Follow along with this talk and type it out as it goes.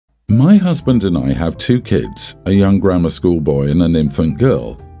My husband and I have 2 kids, a young grammar school boy and an infant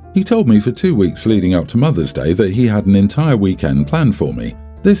girl. He told me for 2 weeks leading up to Mother's Day that he had an entire weekend planned for me.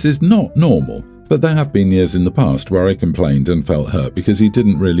 This is not normal, but there have been years in the past where I complained and felt hurt because he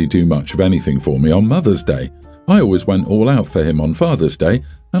didn't really do much of anything for me on Mother's Day. I always went all out for him on Father's Day,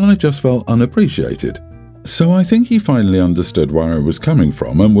 and I just felt unappreciated. So I think he finally understood where I was coming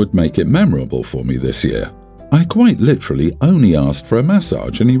from and would make it memorable for me this year. I quite literally only asked for a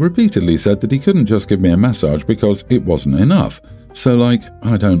massage, and he repeatedly said that he couldn't just give me a massage because it wasn't enough. So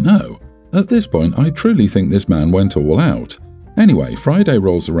I don't know. At this point, I truly think this man went all out. Anyway, Friday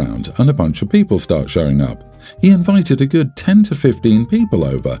rolls around and a bunch of people start showing up. He invited a good 10 to 15 people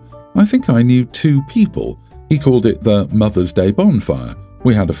over. I think I knew 2 people. He called it the Mother's Day bonfire.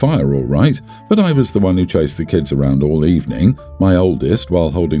 We had a fire all right, but I was the one who chased the kids around all evening, my oldest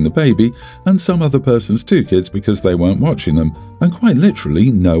while holding the baby, and some other person's 2 kids because they weren't watching them, and quite literally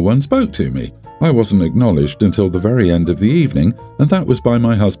no one spoke to me. I wasn't acknowledged until the very end of the evening, and that was by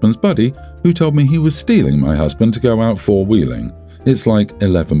my husband's buddy, who told me he was stealing my husband to go out four-wheeling. It's like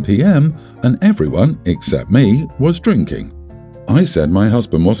 11 p.m, and everyone, except me, was drinking. I said my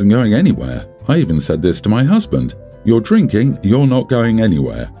husband wasn't going anywhere. I even said this to my husband. "You're drinking, you're not going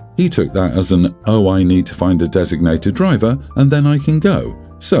anywhere." He took that as an, "Oh, I need to find a designated driver and then I can go."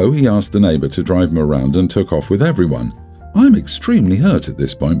 So he asked the neighbour to drive him around and took off with everyone. I'm extremely hurt at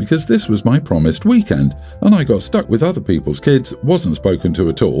this point because this was my promised weekend, and I got stuck with other people's kids, wasn't spoken to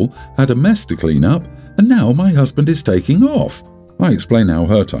at all, had a mess to clean up, and now my husband is taking off. I explain how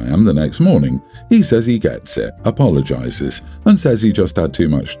hurt I am the next morning. He says he gets it, apologises, and says he just had too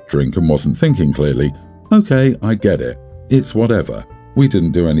much to drink and wasn't thinking clearly. Okay, I get it. It's whatever. We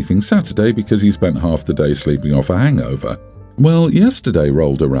didn't do anything Saturday because he spent half the day sleeping off a hangover. Well, yesterday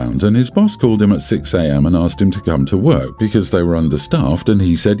rolled around and his boss called him at 6 a.m. and asked him to come to work because they were understaffed, and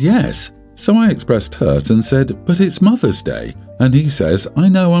he said yes. So I expressed hurt and said, "But it's Mother's Day." And he says, "I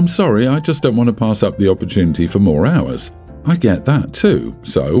know, I'm sorry, I just don't want to pass up the opportunity for more hours." I get that too,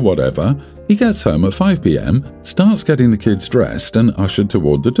 so whatever. He gets home at 5 p.m, starts getting the kids dressed and ushered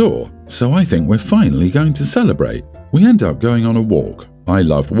toward the door. So I think we're finally going to celebrate. We end up going on a walk. I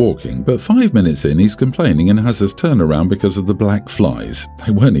love walking, but 5 minutes in he's complaining and has us turn around because of the black flies.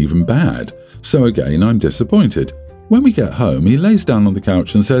 They weren't even bad. So again, I'm disappointed. When we get home, he lays down on the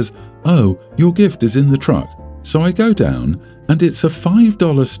couch and says, "Oh, your gift is in the truck." So I go down and it's a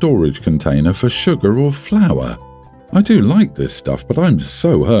 $5 storage container for sugar or flour. I do like this stuff, but I'm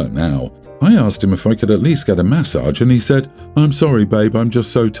so hurt now. I asked him if I could at least get a massage, and he said, "I'm sorry babe, I'm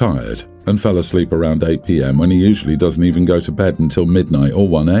just so tired," and fell asleep around 8 p.m. when he usually doesn't even go to bed until midnight or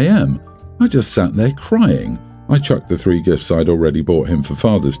 1 a.m. I just sat there crying. I chucked the 3 gifts I'd already bought him for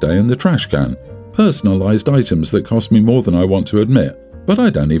Father's Day in the trash can. Personalised items that cost me more than I want to admit, but I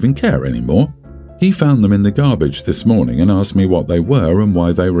don't even care anymore. He found them in the garbage this morning and asked me what they were and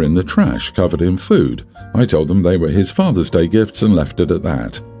why they were in the trash covered in food. I told him they were his Father's Day gifts and left it at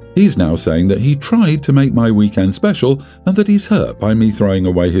that. He's now saying that he tried to make my weekend special and that he's hurt by me throwing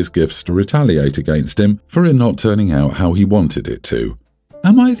away his gifts to retaliate against him for it not turning out how he wanted it to.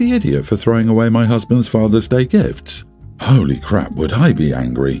 Am I the idiot for throwing away my husband's Father's Day gifts? Holy crap, would I be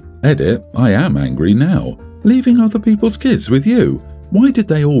angry? Edit, I am angry now. Leaving other people's kids with you? Why did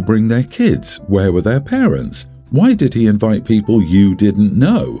they all bring their kids? Where were their parents? Why did he invite people you didn't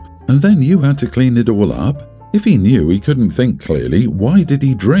know? And then you had to clean it all up? If he knew he couldn't think clearly, why did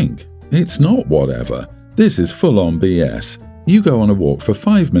he drink? It's not whatever. This is full-on BS. You go on a walk for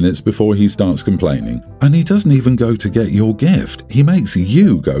 5 minutes before he starts complaining, and he doesn't even go to get your gift. He makes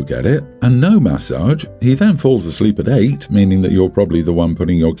you go get it, and no massage. He then falls asleep at 8, meaning that you're probably the one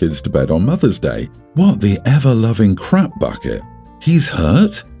putting your kids to bed on Mother's Day. What the ever-loving crap bucket? He's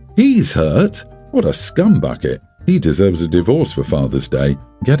hurt? He's hurt? What a scumbucket. He deserves a divorce for Father's Day.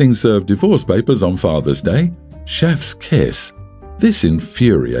 Getting served divorce papers on Father's Day? Chef's kiss. This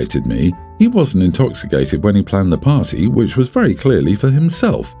infuriated me. He wasn't intoxicated when he planned the party, which was very clearly for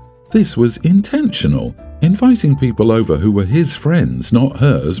himself. This was intentional. Inviting people over who were his friends, not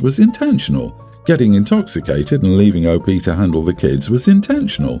hers, was intentional. Getting intoxicated and leaving OP to handle the kids was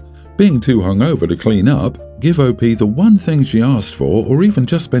intentional. Being too hungover to clean up, give OP the one thing she asked for, or even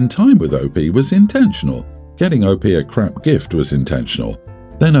just spend time with OP was intentional. Getting OP a crap gift was intentional.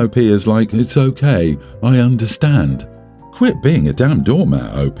 Then OP is like, "It's okay, I understand." Quit being a damn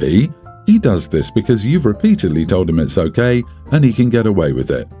doormat, OP. He does this because you've repeatedly told him it's okay and he can get away with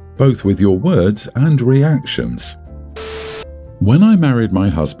it, both with your words and reactions. When I married my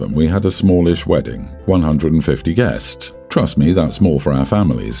husband, we had a smallish wedding, 150 guests. Trust me, that's small for our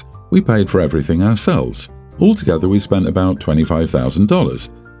families. We paid for everything ourselves. Altogether, we spent about $25,000.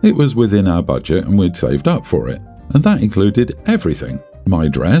 It was within our budget and we'd saved up for it, and that included everything. My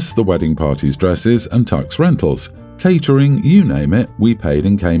dress, the wedding party's dresses, and tux rentals. Catering, you name it, we paid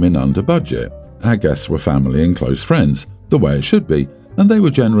and came in under budget. Our guests were family and close friends, the way it should be, and they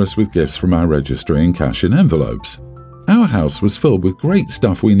were generous with gifts from our registry and cash in envelopes. Our house was filled with great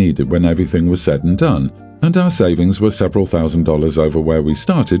stuff we needed when everything was said and done, and our savings were several $1,000s over where we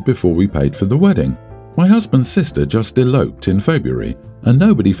started before we paid for the wedding. My husband's sister just eloped in February, and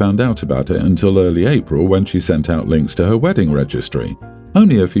nobody found out about it until early April when she sent out links to her wedding registry.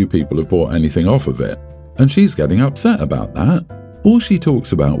 Only a few people have bought anything off of it, and she's getting upset about that. All she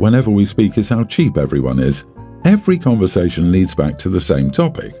talks about whenever we speak is how cheap everyone is. Every conversation leads back to the same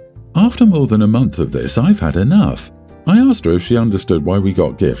topic. After more than a month of this, I've had enough. I asked her if she understood why we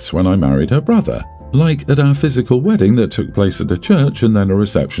got gifts when I married her brother, like at our physical wedding that took place at a church and then a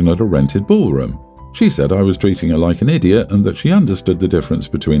reception at a rented ballroom. She said I was treating her like an idiot and that she understood the difference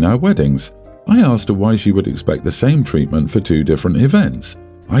between our weddings. I asked her why she would expect the same treatment for two different events.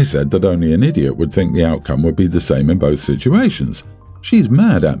 I said that only an idiot would think the outcome would be the same in both situations. She's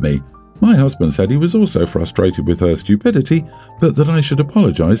mad at me. My husband said he was also frustrated with her stupidity, but that I should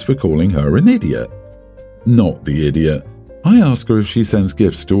apologize for calling her an idiot. Not the idiot. I ask her if she sends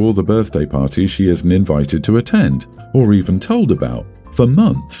gifts to all the birthday parties she isn't invited to attend, or even told about, for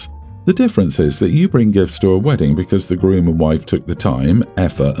months. The difference is that you bring gifts to a wedding because the groom and wife took the time,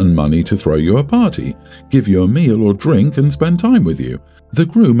 effort and money to throw you a party, give you a meal or drink and spend time with you. The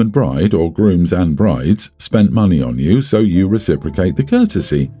groom and bride, or grooms and brides, spent money on you, so you reciprocate the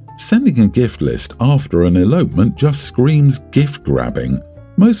courtesy. Sending a gift list after an elopement just screams gift grabbing.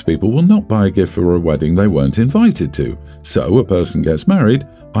 Most people will not buy a gift for a wedding they weren't invited to. So a person gets married,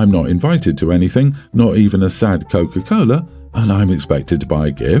 I'm not invited to anything, not even a sad Coca-Cola, and I'm expected to buy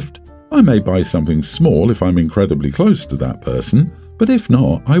a gift. I may buy something small if I'm incredibly close to that person, but if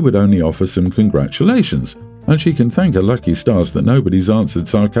not, I would only offer some congratulations, and she can thank her lucky stars that nobody's answered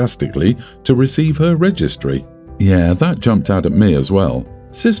sarcastically to receive her registry. Yeah, that jumped out at me as well.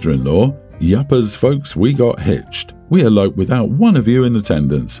 Sister-in-law, yuppers folks, we got hitched. We eloped without one of you in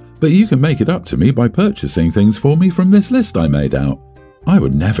attendance, but you can make it up to me by purchasing things for me from this list I made out. I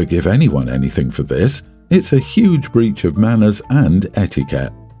would never give anyone anything for this. It's a huge breach of manners and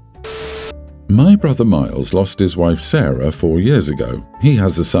etiquette. My brother Miles lost his wife Sarah 4 years ago. He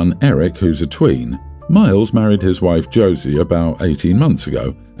has a son Eric who's a tween. Miles married his wife Josie about 18 months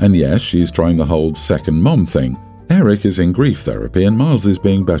ago, and yes, she's trying the whole second mom thing. Eric is in grief therapy and Miles is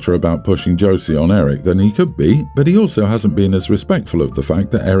being better about pushing Josie on Eric than he could be, but he also hasn't been as respectful of the fact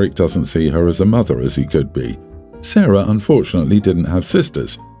that Eric doesn't see her as a mother as he could be. Sarah unfortunately didn't have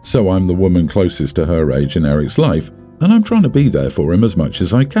sisters, so I'm the woman closest to her age in Eric's life, and I'm trying to be there for him as much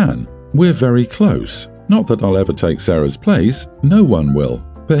as I can. We're very close. Not that I'll ever take Sarah's place, no one will.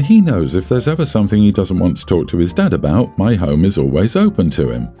 But he knows if there's ever something he doesn't want to talk to his dad about, my home is always open to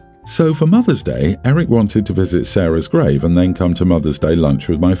him. So for Mother's Day, Eric wanted to visit Sarah's grave and then come to Mother's Day lunch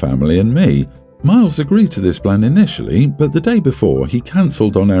with my family and me. Miles agreed to this plan initially, but the day before he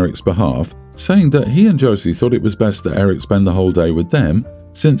cancelled on Eric's behalf, saying that he and Josie thought it was best that Eric spend the whole day with them,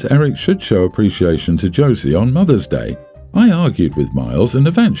 since Eric should show appreciation to Josie on Mother's Day. I argued with Miles, and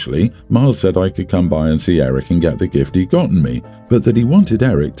eventually Miles said I could come by and see Eric and get the gift he'd gotten me, but that he wanted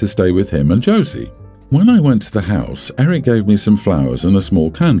Eric to stay with him and Josie. When I went to the house, Eric gave me some flowers and a small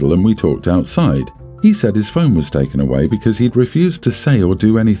candle and we talked outside. He said his phone was taken away because he'd refused to say or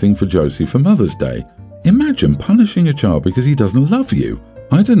do anything for Josie for Mother's Day. Imagine punishing a child because he doesn't love you.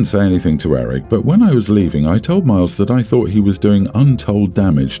 I didn't say anything to Eric, but when I was leaving, I told Miles that I thought he was doing untold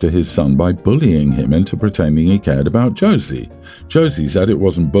damage to his son by bullying him into pretending he cared about Josie. Josie said it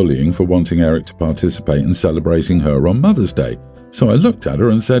wasn't bullying for wanting Eric to participate in celebrating her on Mother's Day. So I looked at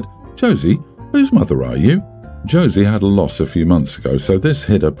her and said, "Josie, whose mother are you?" Josie had a loss a few months ago, so this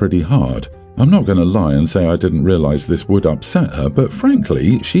hit her pretty hard. I'm not going to lie and say I didn't realize this would upset her, but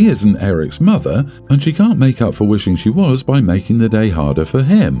frankly, she isn't Eric's mother, and she can't make up for wishing she was by making the day harder for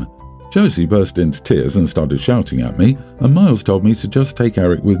him. Josie burst into tears and started shouting at me, and Miles told me to just take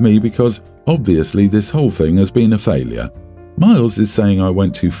Eric with me because, obviously, this whole thing has been a failure. Miles is saying I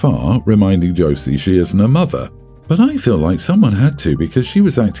went too far, reminding Josie she isn't a mother. But I feel like someone had to because she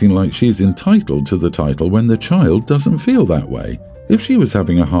was acting like she's entitled to the title when the child doesn't feel that way. If she was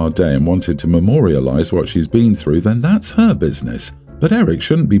having a hard day and wanted to memorialize what she's been through, then that's her business. But Eric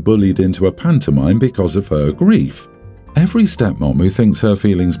shouldn't be bullied into a pantomime because of her grief. Every stepmom who thinks her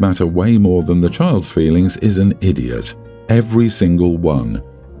feelings matter way more than the child's feelings is an idiot. Every single one.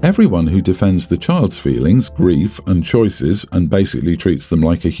 Everyone who defends the child's feelings, grief, and choices and basically treats them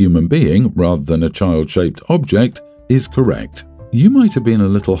like a human being rather than a child-shaped object is correct. You might have been a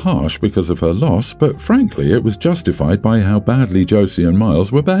little harsh because of her loss, but frankly it was justified by how badly Josie and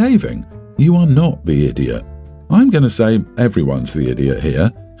Miles were behaving. You are not the idiot. I'm going to say everyone's the idiot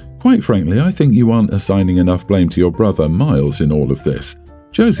here. Quite frankly, I think you aren't assigning enough blame to your brother Miles in all of this.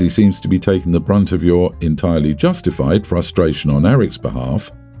 Josie seems to be taking the brunt of your entirely justified frustration on Eric's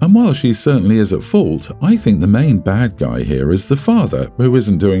behalf, and while she certainly is at fault, I think the main bad guy here is the father who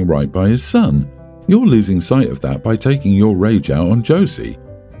isn't doing right by his son. You're losing sight of that by taking your rage out on Josie.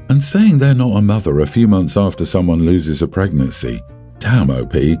 And saying they're not a mother a few months after someone loses a pregnancy. Damn,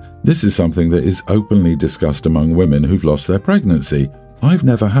 OP, this is something that is openly discussed among women who've lost their pregnancy. I've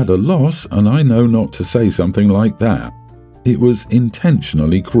never had a loss, and I know not to say something like that. It was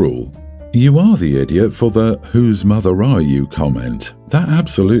intentionally cruel. You are the idiot for the "whose mother are you" comment. That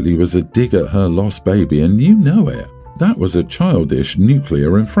absolutely was a dig at her lost baby, and you know it. That was a childish,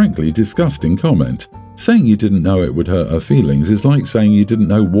 nuclear, and frankly disgusting comment. Saying you didn't know it would hurt her feelings is like saying you didn't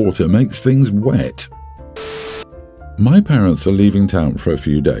know water makes things wet. My parents are leaving town for a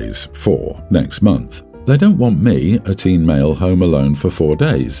few days, next month. They don't want me, a teen male, home alone for 4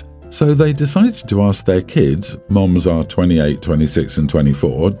 days. So they decided to ask their kids, moms are 28, 26 and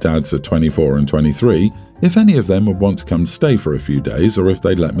 24, dads are 24 and 23, if any of them would want to come stay for a few days or if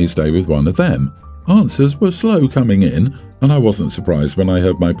they'd let me stay with one of them. Answers were slow coming in, and I wasn't surprised when I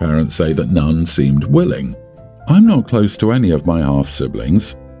heard my parents say that none seemed willing. I'm not close to any of my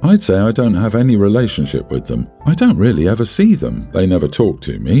half-siblings. I'd say I don't have any relationship with them. I don't really ever see them. They never talk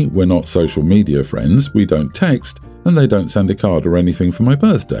to me, we're not social media friends, we don't text, and they don't send a card or anything for my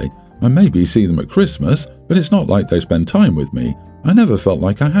birthday. I maybe see them at Christmas, but it's not like they spend time with me. I never felt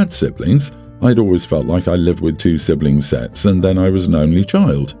like I had siblings. I'd always felt like I lived with 2 sibling sets, and then I was an only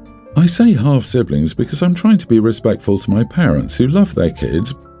child. I say half-siblings because I'm trying to be respectful to my parents who love their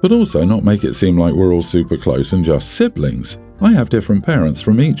kids, but also not make it seem like we're all super close and just siblings. I have different parents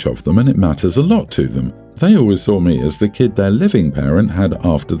from each of them, and it matters a lot to them. They always saw me as the kid their living parent had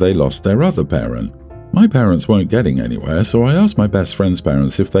after they lost their other parent. My parents weren't getting anywhere, so I asked my best friend's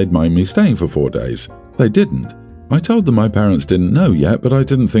parents if they'd mind me staying for 4 days. They didn't. I told them my parents didn't know yet, but I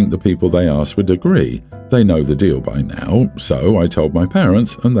didn't think the people they asked would agree. They know the deal by now, so I told my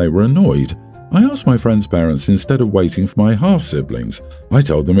parents, and they were annoyed. I asked my friend's parents instead of waiting for my half-siblings. I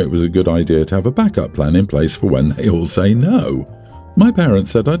told them it was a good idea to have a backup plan in place for when they all say no. My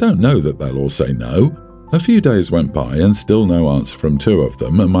parents said I don't know that they'll all say no. A few days went by and still no answer from 2 of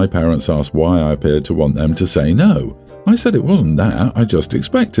them, and my parents asked why I appeared to want them to say no. I said it wasn't that, I just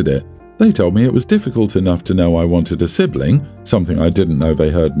expected it. They told me it was difficult enough to know I wanted a sibling, something I didn't know they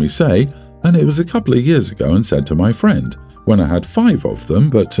heard me say, and it was a couple of years ago and said to my friend, when I had 5 of them,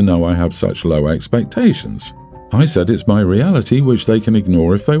 but to know I have such low expectations. I said it's my reality which they can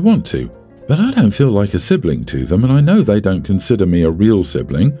ignore if they want to, but I don't feel like a sibling to them, and I know they don't consider me a real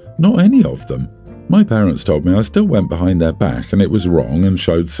sibling, not any of them. My parents told me I still went behind their back and it was wrong and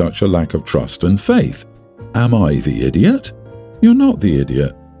showed such a lack of trust and faith. Am I the idiot? You're not the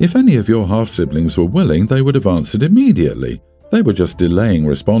idiot. If any of your half-siblings were willing, they would have answered immediately. They were just delaying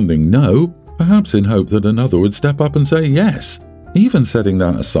responding no, perhaps in hope that another would step up and say yes. Even setting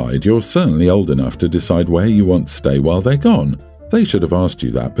that aside, you're certainly old enough to decide where you want to stay while they're gone. They should have asked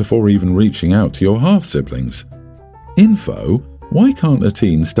you that before even reaching out to your half-siblings. Info: why can't a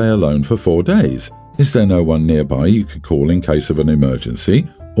teen stay alone for 4 days? Is there no one nearby you could call in case of an emergency?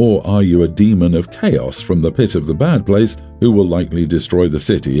 Or are you a demon of chaos from the pit of the bad place who will likely destroy the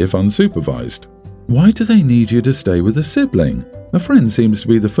city if unsupervised? Why do they need you to stay with a sibling? A friend seems to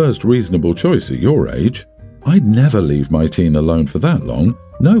be the first reasonable choice at your age. I'd never leave my teen alone for that long.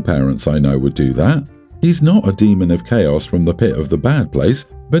 No parents I know would do that. He's not a demon of chaos from the pit of the bad place,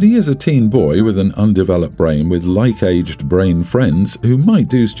 but he is a teen boy with an undeveloped brain with like-aged brain friends who might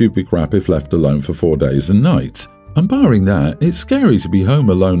do stupid crap if left alone for 4 days and nights. And barring that, it's scary to be home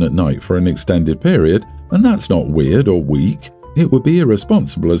alone at night for an extended period, and that's not weird or weak. It would be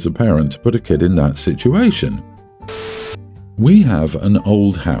irresponsible as a parent to put a kid in that situation. We have an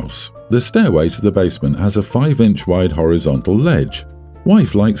old house. The stairway to the basement has a 5-inch wide horizontal ledge.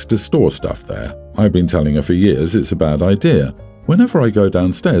 Wife likes to store stuff there. I've been telling her for years it's a bad idea. Whenever I go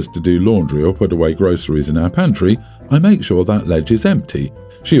downstairs to do laundry or put away groceries in our pantry, I make sure that ledge is empty.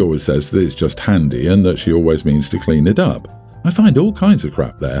 She always says that it's just handy and that she always means to clean it up. I find all kinds of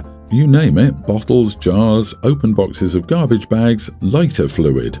crap there. You name it, bottles, jars, open boxes of garbage bags, lighter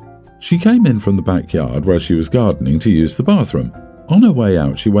fluid. She came in from the backyard where she was gardening to use the bathroom. On her way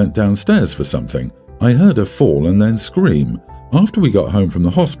out, she went downstairs for something. I heard her fall and then scream. After we got home from the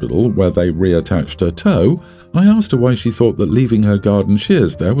hospital, where they reattached her toe, I asked her why she thought that leaving her garden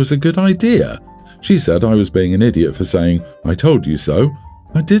shears there was a good idea. She said I was being an idiot for saying, "I told you so."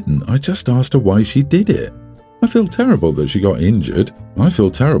 I didn't, I just asked her why she did it. I feel terrible that she got injured. I feel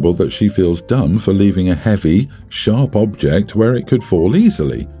terrible that she feels dumb for leaving a heavy, sharp object where it could fall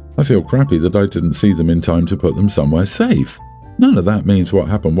easily. I feel crappy that I didn't see them in time to put them somewhere safe. None of that means what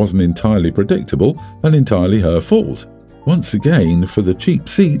happened wasn't entirely predictable and entirely her fault. Once again, for the cheap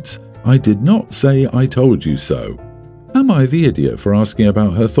seats, I did not say I told you so. Am I the idiot for asking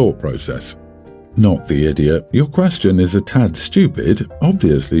about her thought process? Not the idiot. Your question is a tad stupid.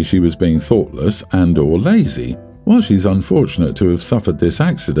 Obviously she was being thoughtless and/or lazy. While she's unfortunate to have suffered this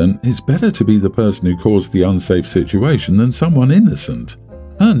accident, it's better to be the person who caused the unsafe situation than someone innocent.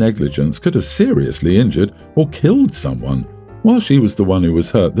 Her negligence could have seriously injured or killed someone. While she was the one who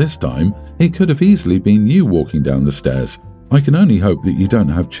was hurt this time, it could have easily been you walking down the stairs. I can only hope that you don't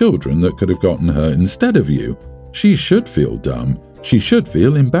have children that could have gotten hurt instead of you. She should feel dumb. She should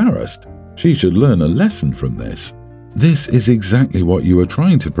feel embarrassed. She should learn a lesson from this. This is exactly what you were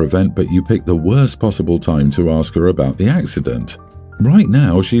trying to prevent, but you picked the worst possible time to ask her about the accident. Right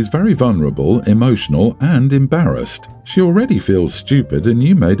now, she's very vulnerable, emotional, and embarrassed. She already feels stupid and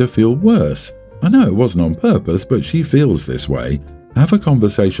you made her feel worse. I know it wasn't on purpose, but she feels this way. Have a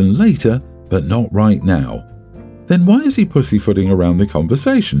conversation later, but not right now. Then why is he pussyfooting around the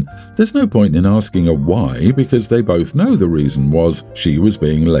conversation? There's no point in asking her why, because they both know the reason was she was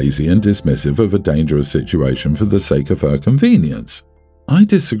being lazy and dismissive of a dangerous situation for the sake of her convenience. I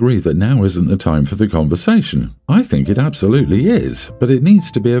disagree that now isn't the time for the conversation. I think it absolutely is, but it needs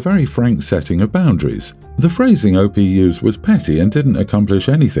to be a very frank setting of boundaries. The phrasing OP used was petty and didn't accomplish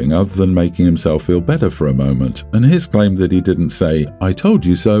anything other than making himself feel better for a moment, and his claim that he didn't say, "I told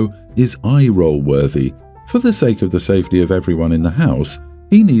you so," is eye-roll worthy. For the sake of the safety of everyone in the house,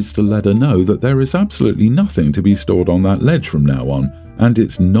 he needs to let her know that there is absolutely nothing to be stored on that ledge from now on, and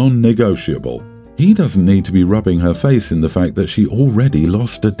it's non-negotiable. He doesn't need to be rubbing her face in the fact that she already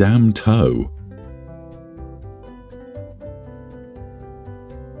lost a damn toe.